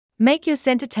Make your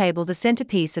center table the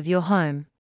centerpiece of your home.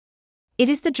 It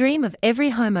is the dream of every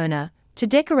homeowner to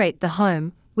decorate the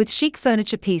home with chic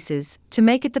furniture pieces to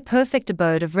make it the perfect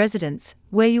abode of residence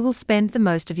where you will spend the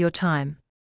most of your time.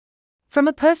 From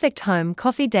a perfect home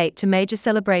coffee date to major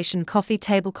celebration coffee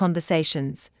table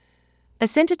conversations, a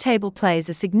center table plays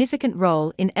a significant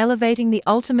role in elevating the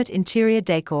ultimate interior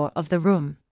decor of the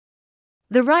room.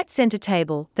 The right center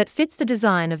table that fits the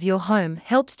design of your home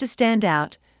helps to stand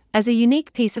out as a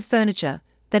unique piece of furniture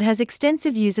that has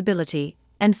extensive usability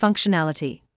and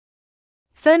functionality.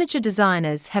 Furniture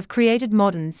designers have created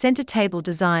modern center table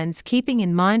designs keeping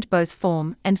in mind both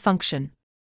form and function.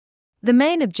 The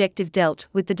main objective dealt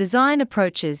with the design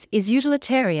approaches is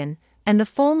utilitarian and the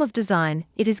form of design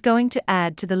it is going to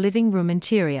add to the living room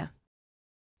interior.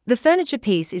 The furniture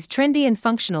piece is trendy and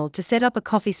functional to set up a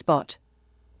coffee spot,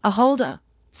 a holder,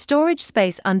 storage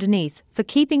space underneath for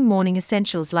keeping morning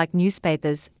essentials like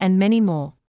newspapers, and many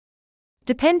more.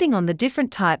 Depending on the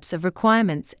different types of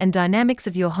requirements and dynamics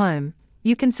of your home,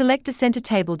 you can select a center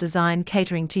table design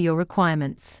catering to your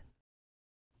requirements.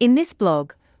 In this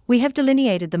blog, we have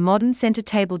delineated the modern center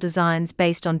table designs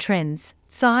based on trends,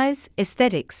 size,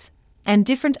 aesthetics, and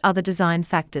different other design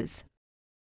factors.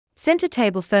 Center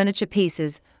table furniture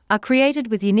pieces are created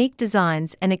with unique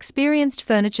designs, and experienced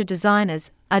furniture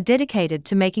designers are dedicated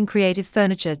to making creative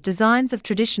furniture designs of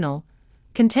traditional,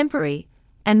 contemporary,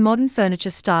 and modern furniture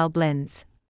style blends.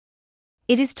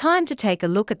 It is time to take a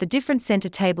look at the different center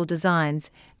table designs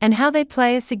and how they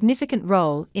play a significant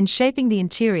role in shaping the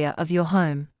interior of your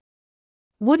home.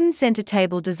 Wooden center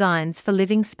table designs for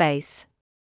living space.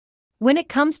 When it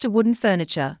comes to wooden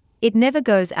furniture, it never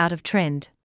goes out of trend.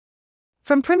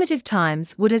 From primitive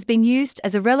times, wood has been used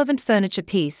as a relevant furniture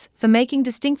piece for making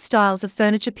distinct styles of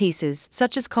furniture pieces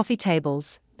such as coffee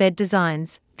tables, bed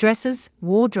designs, dressers,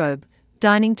 wardrobe,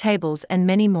 dining tables, and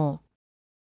many more.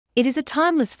 It is a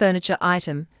timeless furniture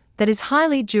item that is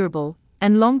highly durable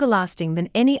and longer lasting than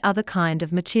any other kind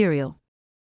of material.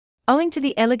 Owing to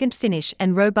the elegant finish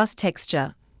and robust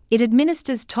texture, it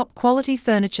administers top quality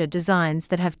furniture designs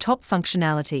that have top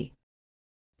functionality.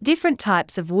 Different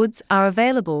types of woods are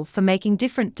available for making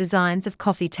different designs of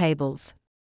coffee tables.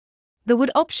 The wood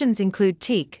options include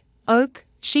teak, oak,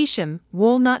 shisham,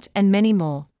 walnut, and many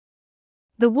more.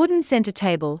 The wooden center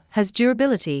table has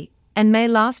durability and may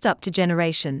last up to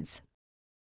generations.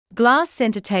 Glass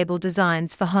center table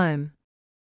designs for home.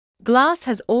 Glass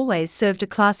has always served a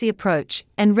classy approach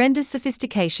and renders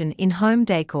sophistication in home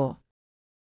decor.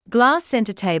 Glass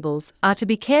center tables are to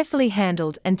be carefully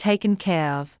handled and taken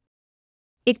care of.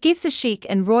 It gives a chic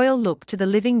and royal look to the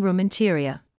living room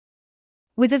interior.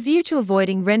 With a view to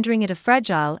avoiding rendering it a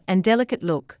fragile and delicate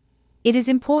look, it is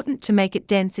important to make it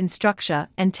dense in structure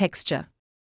and texture.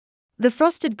 The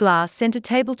frosted glass center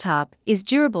tabletop is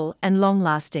durable and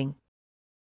long-lasting.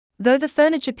 Though the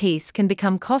furniture piece can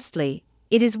become costly,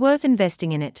 it is worth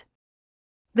investing in it.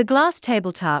 The glass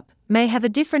tabletop may have a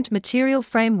different material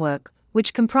framework,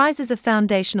 which comprises a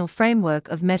foundational framework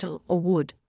of metal or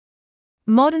wood.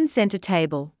 Modern center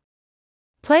table.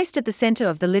 Placed at the center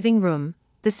of the living room,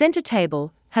 the center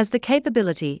table has the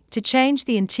capability to change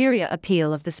the interior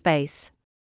appeal of the space.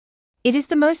 It is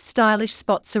the most stylish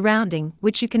spot surrounding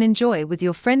which you can enjoy with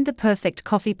your friend, the perfect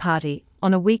coffee party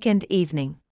on a weekend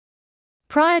evening.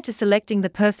 Prior to selecting the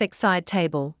perfect side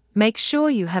table, make sure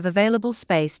you have available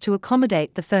space to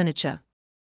accommodate the furniture.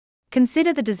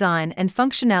 Consider the design and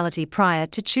functionality prior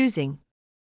to choosing.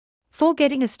 For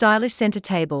getting a stylish center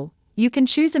table, you can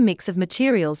choose a mix of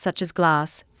materials such as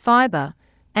glass, fiber,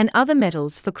 and other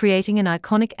metals for creating an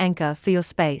iconic anchor for your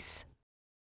space.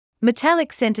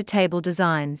 Metallic center table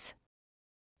designs.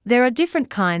 There are different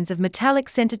kinds of metallic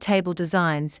center table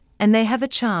designs, and they have a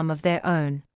charm of their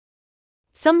own.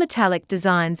 Some metallic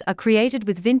designs are created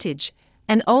with vintage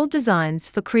and old designs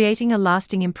for creating a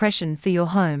lasting impression for your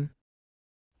home.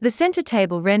 The center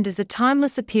table renders a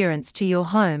timeless appearance to your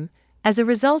home as a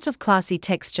result of classy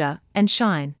texture and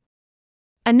shine.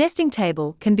 A nesting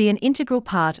table can be an integral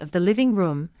part of the living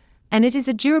room, and it is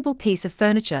a durable piece of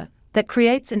furniture that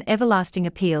creates an everlasting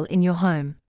appeal in your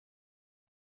home.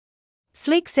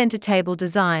 Sleek center table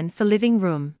design for living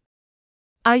room.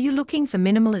 Are you looking for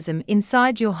minimalism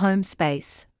inside your home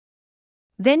space?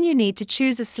 Then you need to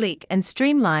choose a sleek and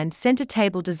streamlined center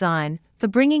table design for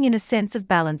bringing in a sense of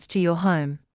balance to your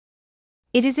home.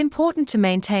 It is important to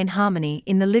maintain harmony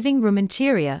in the living room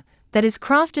interior that is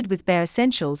crafted with bare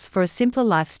essentials for a simpler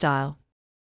lifestyle.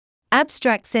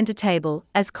 Abstract center table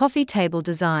as coffee table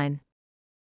design.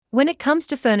 When it comes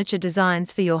to furniture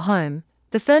designs for your home,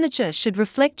 the furniture should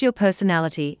reflect your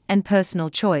personality and personal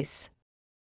choice.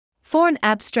 For an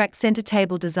abstract center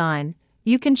table design,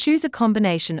 you can choose a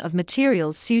combination of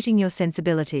materials suiting your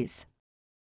sensibilities.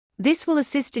 This will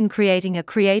assist in creating a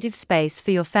creative space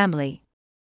for your family.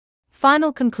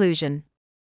 Final conclusion.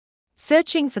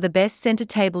 Searching for the best center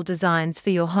table designs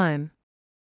for your home.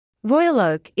 Royal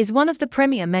Oak is one of the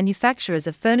premier manufacturers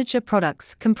of furniture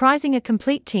products, comprising a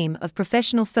complete team of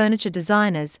professional furniture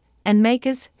designers and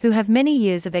makers who have many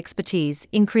years of expertise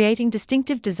in creating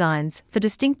distinctive designs for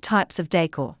distinct types of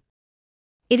decor.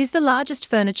 It is the largest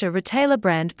furniture retailer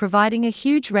brand, providing a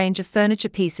huge range of furniture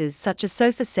pieces such as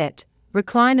sofa set,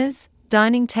 recliners,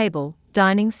 dining table,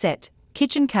 dining set,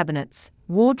 kitchen cabinets,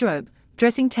 wardrobe,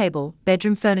 dressing table,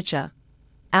 bedroom furniture,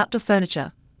 outdoor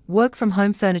furniture,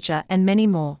 work-from-home furniture, and many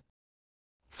more.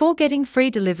 For getting free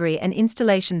delivery and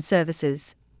installation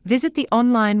services, visit the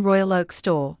online Royal Oak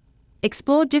store.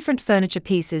 Explore different furniture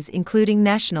pieces including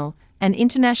national and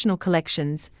international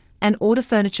collections, and order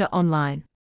furniture online.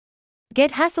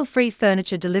 Get hassle-free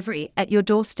furniture delivery at your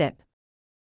doorstep.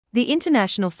 The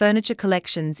international furniture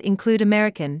collections include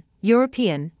American,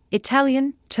 European,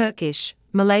 Italian, Turkish,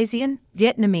 Malaysian,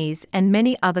 Vietnamese, and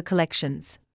many other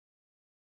collections.